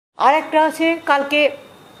আর একটা আছে কালকে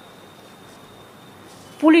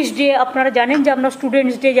পুলিশ ডে। আপনারা জানেন যে আমরা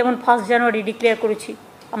স্টুডেন্টস ডে যেমন 1 জানুয়ারি ডিক্লেয়ার করেছি,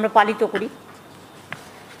 আমরা পালিত করি,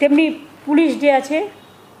 তেমনি পুলিশ ডে আছে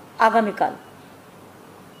আগামীকাল।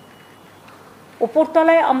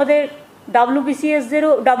 ওপরতলায় আমাদের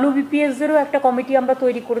WBPSদেরও একটা কমিটি আমরা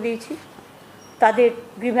তৈরি করে দিয়েছি তাদের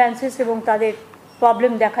গ্রিভ্যান্সেস এবং তাদের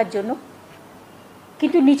প্রবলেম দেখার জন্য।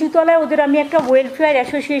 কিন্তু নিচুতলায় ওদের আমি একটা ওয়েলফেয়ার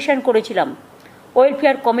অ্যাসোসিয়েশন করেছিলাম,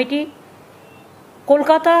 welfare committee.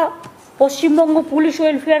 Kolkata Paschimbanga police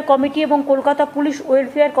welfare committee এবং কলকাতা পুলিশ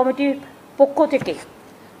ওয়েলফেয়ার কমিটির পক্ষ থেকে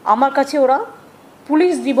আমার কাছে ওরা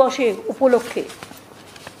পুলিশ দিবসে উপলক্ষে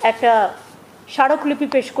একটা স্মারকলিপি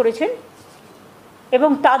পেশ করেছেন এবং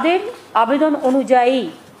তাদের আবেদন অনুযায়ী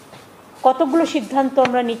কতগুলো সিদ্ধান্ত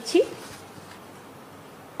আমরা নিচ্ছি।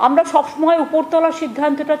 আমরা সবসময় উপরতলার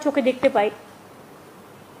সিদ্ধান্তটা চোখে দেখতে পাই,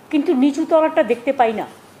 কিন্তু নিচুতলাটা দেখতে পাই না,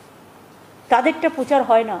 তাদেরটা প্রচার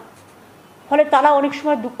হয় না, ফলে তারা অনেক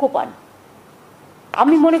সময় দুঃখ পান।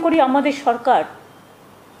 আমি মনে করি আমাদের সরকার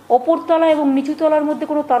ওপরতলা এবং নিচুতলার মধ্যে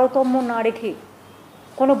কোনো তারতম্য না রেখে,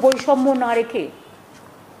 কোনো বৈষম্য না রেখে,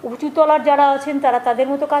 উঁচুতলার যারা আছেন তারা তাদের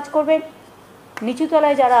মতো কাজ করবেন,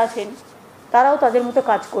 নিচুতলায় যারা আছেন তারাও তাদের মতো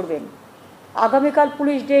কাজ করবেন। আগামীকাল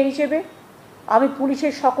পুলিশ ডে হিসেবে আমি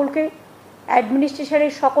পুলিশের সকলকে,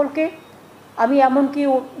 অ্যাডমিনিস্ট্রেশনের সকলকে, আমি এমনকি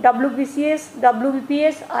WBCS,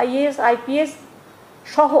 WBPS, IAS, IPS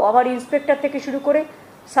সহ আমার ইন্সপেক্টর থেকে শুরু করে,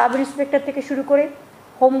 সাব ইন্সপেক্টর থেকে শুরু করে,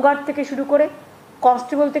 হোমগার্ড থেকে শুরু করে,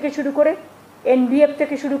 কনস্টেবল থেকে শুরু করে, NBF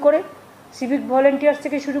থেকে শুরু করে, সিভিক ভলেন্টিয়ার্স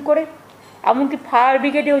থেকে শুরু করে, এমনকি ফায়ার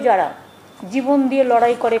ব্রিগেডেও যারা জীবন দিয়ে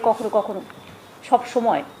লড়াই করে কখনো কখনো সব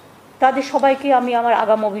সময়, তাদের সবাইকে আমি আমার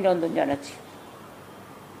আগাম অভিনন্দন জানাচ্ছি।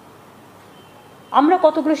 আমরা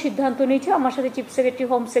কতগুলো সিদ্ধান্ত নিয়েছি, আমার সাথে chief secretary,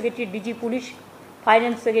 home secretary, DG police,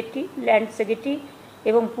 finance secretary, land secretary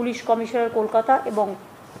এবং পুলিশ কমিশনার কলকাতা এবং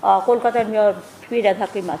কলকাতার মেয়র ফিরাদ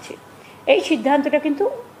হাকিম আছে। এই সিদ্ধান্তটা কিন্তু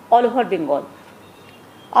অল ওভার বেঙ্গল।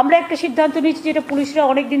 আমরা একটা সিদ্ধান্ত নিয়েছি যেটা পুলিশরা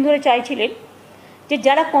অনেক দিন ধরে চাইছিলেন, যে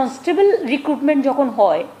যারা কনস্টেবল রিক্রুটমেন্ট যখন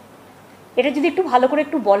হয়, এটা যদি একটু ভালো করে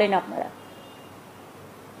একটু বলেন আপনারা।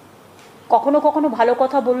 কখনো কখনো ভালো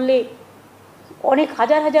কথা বললে অনেক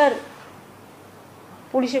হাজার হাজার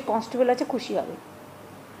পুলিশের কনস্টেবল আছে, খুশি হবে,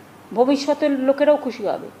 ভবিষ্যতের লোকেরাও খুশি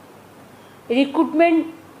হবে। রিক্রুটমেন্ট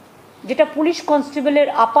যেটা পুলিশ কনস্টেবলের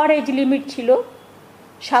আপার এজ লিমিট ছিল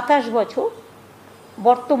 27 বছর,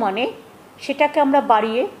 বর্তমানে সেটাকে আমরা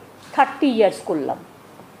বাড়িয়ে 30 ইয়ার্স করলাম।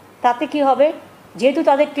 তাতে কি হবে, যেহেতু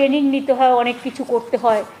তাদের ট্রেনিং নিতে হয়, অনেক কিছু করতে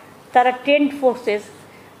হয়, তারা ট্রেন্ড ফোর্সেস,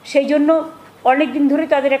 সেই জন্য অনেক দিন ধরে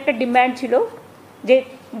তাদের একটা ডিম্যান্ড ছিল যে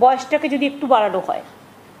বয়সটাকে যদি একটু বাড়ানো হয়,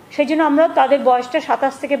 সেই জন্য আমরা তাদের বয়সটা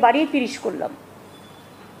 27 থেকে বাড়িয়ে 30 করলাম।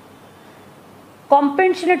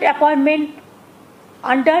 Compensated appointment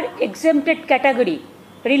under exempted category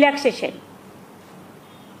relaxation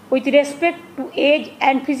with respect to age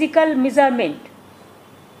and physical measurement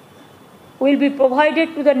will be provided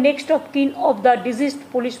to the next of kin of the deceased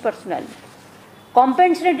police personnel.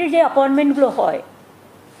 Compensated যে অ্যাপয়েন্টমেন্টগুলো হয়,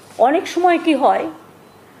 অনেক সময় কি হয়,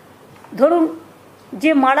 ধরুন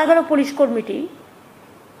যে মারা গেল পুলিশ কর্মীটি,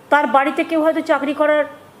 তার বাড়িতে কেউ হয়তো চাকরি করার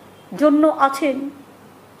জন্য আছেন,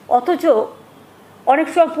 অথচ অনেক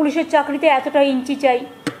সময় পুলিশের চাকরিতে এতটা ইঞ্চি চাই,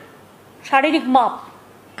 শারীরিক মাপ,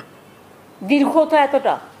 দীর্ঘতা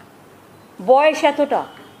এতটা, বয়স এতটা,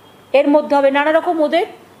 এর মধ্যে হবে নানা রকম ওদের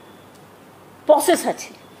প্রসেস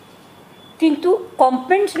আছে। কিন্তু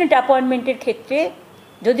কম্পেনসেটেড অ্যাপয়েন্টমেন্টের ক্ষেত্রে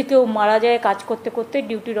যদি কেউ মারা যায় কাজ করতে করতে,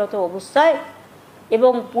 ডিউটিরত অবস্থায়,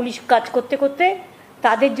 এবং পুলিশ কাজ করতে করতে,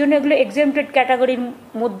 তাদের জন্য এগুলো এক্সেম্পটেড ক্যাটাগরির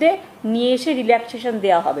মধ্যে নিয়ে এসে রিল্যাক্সেশন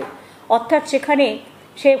দেওয়া হবে। অর্থাৎ সেখানে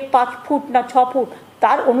সে 5 ফুট না 6 ফুট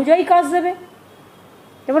তার অনুযায়ী কাজ দেবে।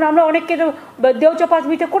 যেমন আমরা অনেককে দেওচা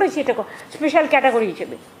 5বিতে করেছি এটা স্পেশাল ক্যাটাগরি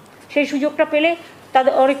হিসেবে, সেই সুযোগটা পেলে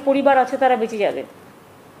তাদের অনেক পরিবার আছে তারা বেঁচে যাবে।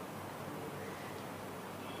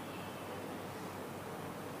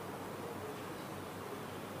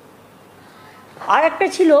 আর একটা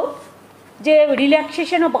ছিল যে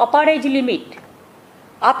relaxation of upper age limit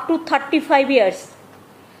up to 35 years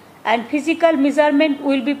and physical measurement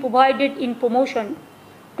will be provided in promotion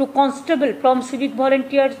two constable from civic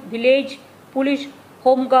volunteers, village police,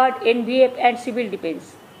 home guard, NBF and civil defence.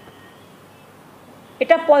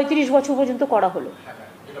 এটা 35 বছর পর্যন্ত করা হলো।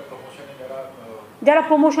 যারা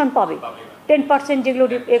প্রমোশন পাবে 10% যেগুলো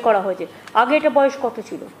এ করা হয়েছে। আগে এটা বয়স কত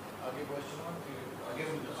ছিল?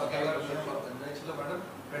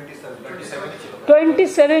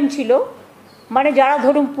 27 ছিল। মানে যারা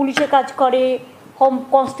ধরুন পুলিশে কাজ করে, হোম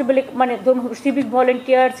কনস্টেবলে, মানে ধরুন সিভিক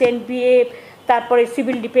ভলেন্টিয়ার্স, NBF, তারপরে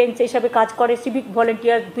সিভিল ডিফেন্স এইসবে কাজ করে, সিভিক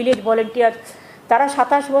ভলেন্টিয়ার্স, ভিলেজ ভলেন্টিয়ার্স, তারা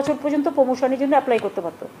 27 বছর পর্যন্ত প্রমোশনের জন্য অ্যাপ্লাই করতে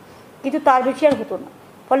পারতো, কিন্তু তার বেশি আর হতো না।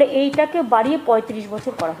 ফলে এইটাকে বাড়িয়ে 35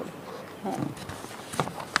 বছর করা হলো। হ্যাঁ,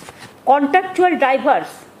 কন্ট্রাকচুয়াল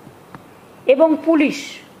ড্রাইভার্স এবং পুলিশ,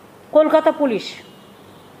 কলকাতা পুলিশ,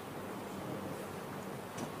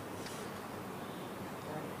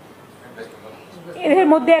 এদের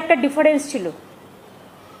মধ্যে একটা ডিফারেন্স ছিল।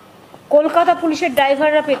 কলকাতা পুলিশের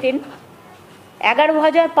ড্রাইভাররা পেতেন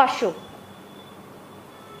 11,500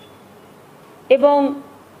 এবং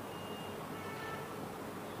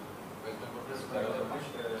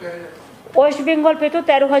ওয়েস্ট বেঙ্গল পেত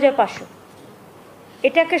 13,500।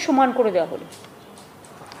 এটাকে সমান করে দেওয়া হলো।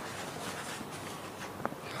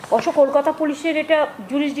 অবশ্য কলকাতা পুলিশের এটা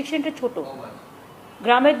জুরিসডিকশনটা ছোট,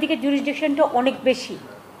 গ্রামের দিকে জুরিসডিকশনটা অনেক বেশি,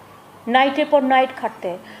 নাইটের পর নাইট খাটতে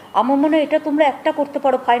হয়। আমার মনে হয় এটা তোমরা একটা করতে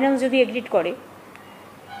পারো, ফাইন্যান্স যদি এগ্রিড করে,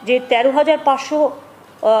 যে 13,500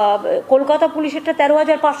 কলকাতা পুলিশেরটা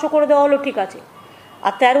 13,500 করে দেওয়া হলো, ঠিক আছে,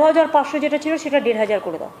 আর 13,500 যেটা ছিল সেটা 1,500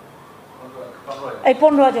 করে দাও, এই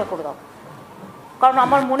 15,000 করে দাও। কারণ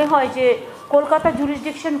আমার মনে হয় যে কলকাতা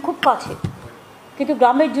জুরিসডিকশন খুব কাছে, কিন্তু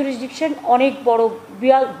গ্রামের জুরিসডিকশন অনেক বড়,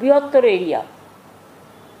 বৃহত্তর এরিয়া,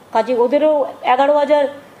 কাজে ওদেরও 11,000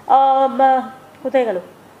 কোথায় গেল,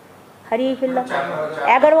 হারিয়ে ফেললাম,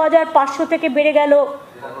 11,500 থেকে বেড়ে গেল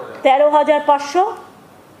 13,500,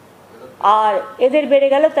 আর এদের বেড়ে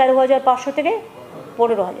গেল 13,500 থেকে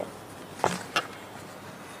 15,000।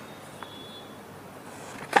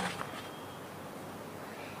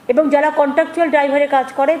 এবং যারা কন্ট্রাকচুয়াল ড্রাইভারে কাজ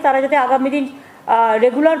করে তারা যাতে আগামী দিন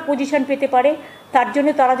রেগুলার পজিশন পেতে পারে, তার জন্য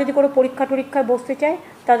তারা যদি কোনো পরীক্ষায় বসতে চায়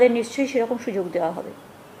তাদের নিশ্চয়ই সেরকম সুযোগ দেওয়া হবে,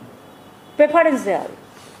 প্রেফারেন্স দেওয়া হবে।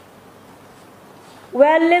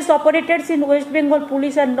 Wireless operators in West Bengal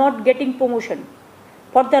Police are not getting promotion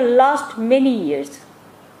for the last many years.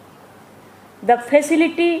 The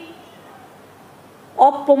facility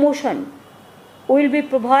of promotion will be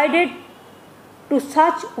provided to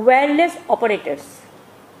such wireless operators.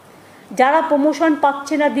 যারা প্রমোশন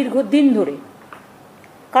পাচ্ছে না দীর্ঘদিন ধরে,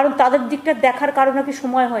 কারণ তাদের দিকটা দেখার কারণে কি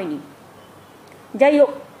সময় হয়নি। যাই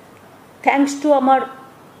হোক, থ্যাঙ্কস টু আমার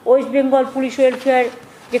ওয়েস্ট বেঙ্গল পুলিশ ওয়েলফেয়ার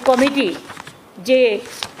যে কমিটি, যে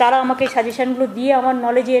তারা আমাকে সাজেশনগুলো দিয়ে আমার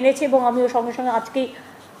নলেজে এনেছে, এবং আমিও সঙ্গে সঙ্গে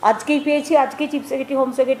আজকেই পেয়েছি। আজকেই chief secretary, home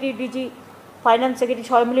secretary, DG, finance secretary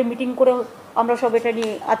সবাই মিলে মিটিং করে আমরা সব এটা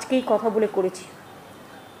নিয়ে আজকেই কথা বলে করেছি।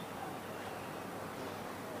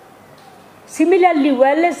 Similarly,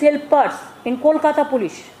 wireless helpers in Kolkata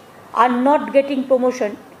Police are not getting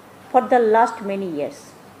promotion for the last many years.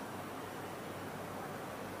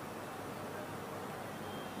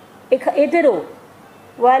 এদেরও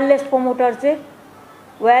ওয়্যারলেস প্রমোটার্সদের,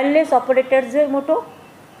 ওয়্যারলেস অপারেটার্সদের মতো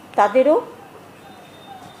তাদেরও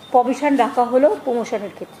প্রভিশন রাখা হলো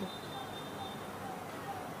প্রমোশনের ক্ষেত্রে।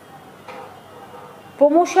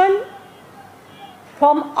 Promotion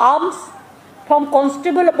from arms, from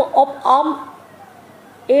constable of armed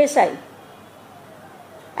ASI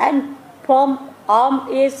and from armed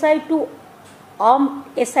ASI to armed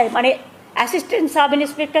SI, মানে assistant sub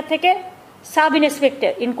inspector থেকে sub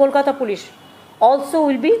inspector in Kolkata police also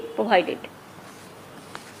will be provided.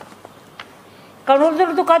 কারণ ওদের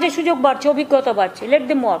তো কাজের সুযোগ বাড়ছে, অভিজ্ঞতা বাড়ছে, লেট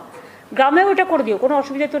দেম ওয়ার্ক। গ্রামেও এটা করে দিও, কোনো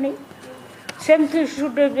অসুবিধা তো নেই। Same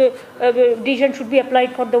decision should be applied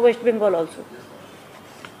for the West Bengal also.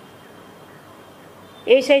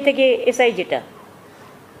 SI থেকে এসআই, যেটা,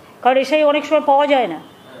 কারণ এসআই অনেক সময় পাওয়া যায় না,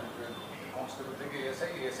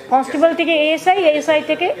 কনস্টেবল থেকে এএসআই, এএসআই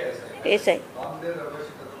থেকে এসআই।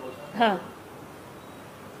 হ্যাঁ,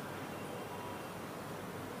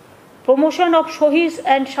 promotion of Shohis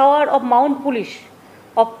and shower of Mount Police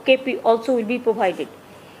of KP also will be provided.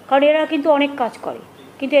 কারণ এরা কিন্তু অনেক কাজ করে,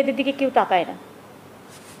 কিন্তু এদের দিকে কেউ তাকায় না।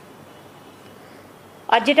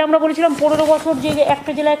 আর যেটা আমরা বলেছিলাম 15 বছর যে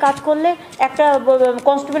একটা জেলায় কাজ করলে, একটা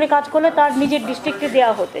কনস্টেবলে কাজ করলে তার নিজের ডিস্ট্রিক্টে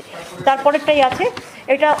দেওয়া হতে, তারপরেরটাই আছে,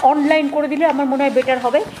 এটা অনলাইন করে দিলে আমার মনে হয় বেটার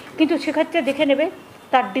হবে। কিন্তু সেক্ষেত্রে দেখে নেবে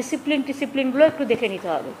তার ডিসিপ্লিনগুলো একটু দেখে নিতে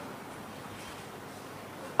হবে,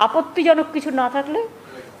 আপত্তিজনক কিছু না থাকলে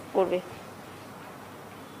করবে।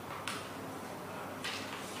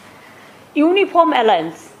 ইউনিফর্ম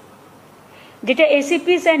অ্যালায়েন্স, যেটা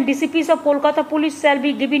এসিপিস and ডিসিপিস of Kolkata police shall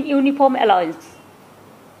be given uniform alliance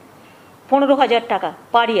 15,000 টাকা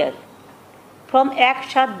পার ইয়ার from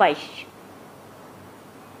 1/7/22।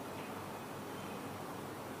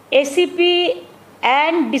 ACP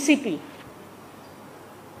and DCP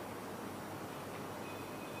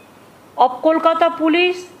of Kolkata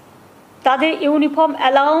police তাদের ইউনিফর্ম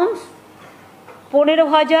অ্যালাউন্স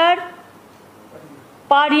 15,000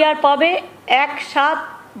 পার ইয়ার পাবে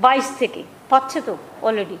 1/7/22 থেকে। পাচ্ছে তো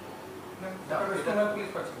অলরেডি?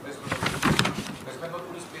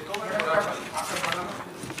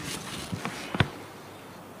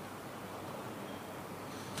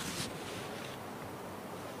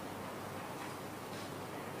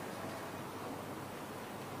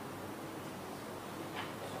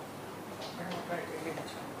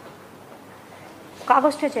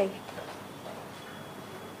 কাগজটা চাই।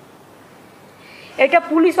 এটা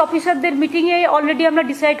পুলিশ অফিসারদের মিটিংয়ে অলরেডি আমরা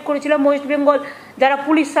ডিসাইড করেছিলাম। ওয়েস্ট বেঙ্গল যারা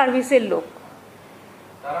পুলিশ সার্ভিসের লোক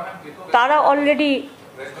তারা অলরেডি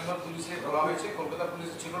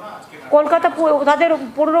কলকাতা তাদের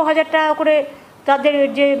 15,000 টাকা করে তাদের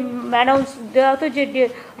যে অ্যানাউন্স দেওয়া হতো, যে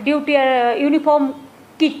ডিউটি ইউনিফর্ম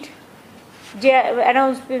কিট যে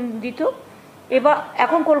অ্যানাউন্সমেন্ট দিত, এবার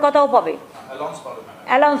এখন কলকাতাও পাবে,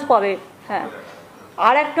 অ্যালাউন্স পাবে। হ্যাঁ,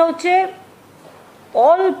 আর একটা হচ্ছে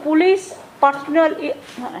অল পুলিশ পার্সোনাল,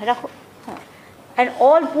 রাখো, হ্যাঁ, and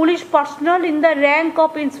all police personnel in the rank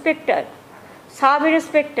of inspector, sub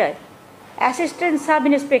inspector, assistant sub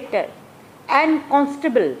inspector and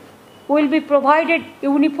constable will be provided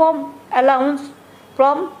uniform allowance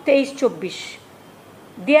from 23-24.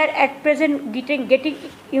 They are at present getting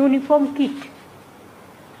uniform kit.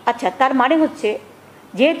 আচ্ছা, তার মানে হচ্ছে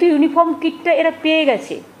যেহেতু uniform কিটটা এরা পেয়ে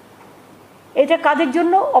গেছে, এটা কাদের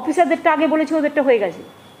জন্য? অফিসারদেরটা আগে বলেছে, ওদেরটা হয়ে গেছে।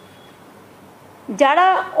 যারা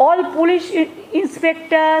all police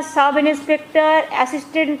inspector, sub inspector,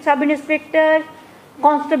 assistant sub inspector,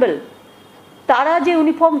 constable, তারা যে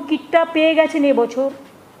ইউনিফর্ম কিটটা পেয়ে গেছেন এবছর,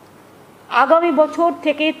 আগামী বছর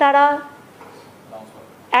থেকে তারা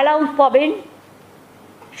অ্যালাউন্স পাবেন।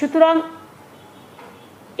 সুতরাং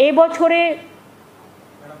এবছরে,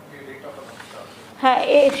 হ্যাঁ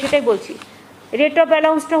সেটাই বলছি, রেট অফ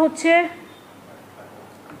অ্যালাউন্সটা হচ্ছে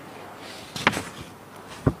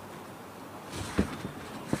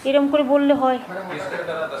এরকম করে বললে হয়।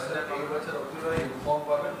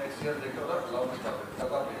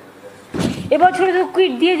 এবছরে তো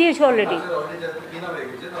কিট দিয়ে দিয়েছে অলরেডি।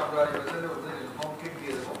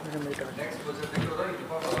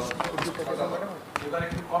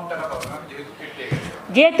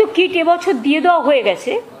 যেহেতু কিট এবছর দিয়ে দেওয়া হয়ে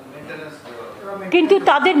গেছে, কিন্তু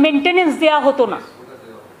তাদের মেনটেনেন্স দেওয়া হতো না,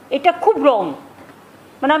 এটা খুব রং,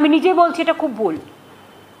 মানে আমি নিজে বলছি এটা খুব ভুল।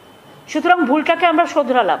 সুতরাং ভুলটাকে আমরা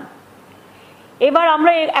শোধরালাম। এবার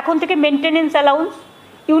আমরা এখন থেকে মেনটেনেন্স অ্যালাউন্স,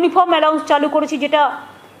 ইউনিফর্ম অ্যালাউন্স চালু করেছি, যেটা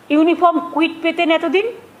ইউনিফর্ম কুইট পেতেন এতদিন,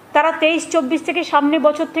 তারা 23-24 থেকে সামনে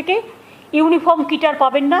বছর থেকে ইউনিফর্ম কিট আর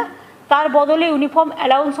পাবেন না, তার বদলে ইউনিফর্ম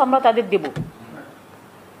অ্যালাউন্স আমরা তাদের দেব।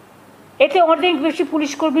 এতে অনেক বেশি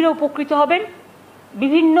পুলিশ কর্মীরা উপকৃত হবেন।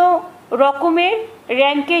 বিভিন্ন রকমের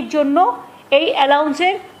র্যাঙ্কের জন্য এই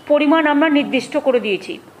অ্যালাউন্সের পরিমাণ আমরা নির্দিষ্ট করে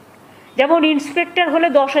দিয়েছি। যেমন ইন্সপেক্টর হলে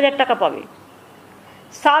 10,000 টাকা পাবে,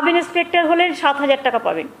 সাব ইন্সপেক্টর হলে 7,000 টাকা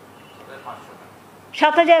পাবেন,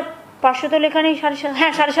 7,500 তো লেখা নেই,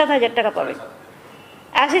 7,500 টাকা পাবেন।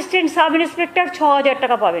 অ্যাসিস্ট্যান্ট সাব ইন্সপেক্টর 6,000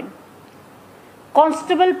 টাকা পাবেন,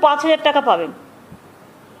 কনস্টেবল 5,000 টাকা পাবেন।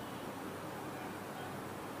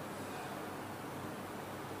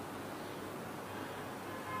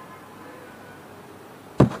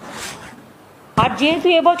 আর যেহেতু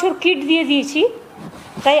এবছর কিট দিয়ে দিয়েছি,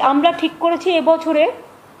 তাই আমরা ঠিক করেছি এবছরে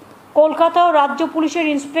কলকাতা ও রাজ্য পুলিশের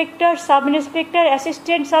inspector, sub inspector,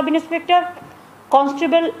 assistant sub inspector,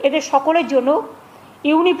 constable, এদের সকলের জন্য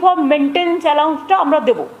ইউনিফর্ম মেনটেন্যান্স অ্যালাউন্সটা আমরা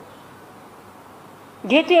দেব।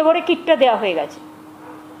 যেহেতু এবারে কিটটা দেওয়া হয়ে গেছে,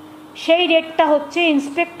 সেই রেটটা হচ্ছে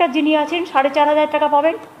ইন্সপেক্টর যিনি আছেন 4,500 টাকা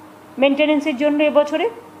পাবেন মেনটেন্যান্সের জন্য এবছরে,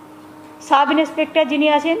 সাব ইন্সপেক্টর যিনি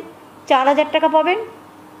আছেন 4,000 টাকা পাবেন,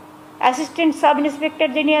 অ্যাসিস্ট্যান্ট সাব ইন্সপেক্টর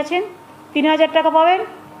যিনি আছেন 3,000 টাকা পাবেন,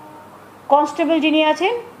 কনস্টেবল যিনি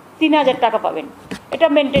আছেন 3,000 টাকা পাবেন। এটা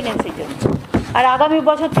মেনটেন্যান্সের জন্য। আর আগামী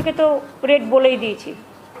বছর থেকে তো রেট বলেই দিয়েছি।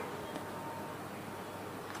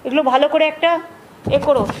 এগুলো ভালো করে একটা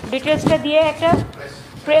করো, ডিটেলসটা দিয়ে একটা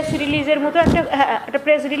প্রেস রিলিজের মতো একটা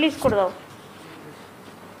প্রেস রিলিজ করে দাও।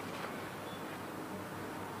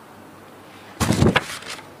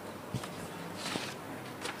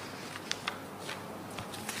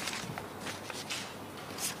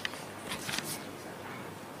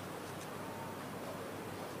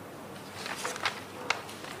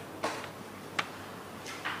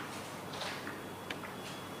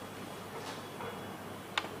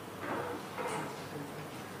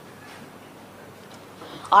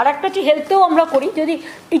 আর একটা হচ্ছে হেলথেও আমরা করি, যদি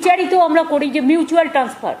টিচারিতেও আমরা করি, যে মিউচুয়াল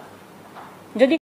ট্রান্সফার।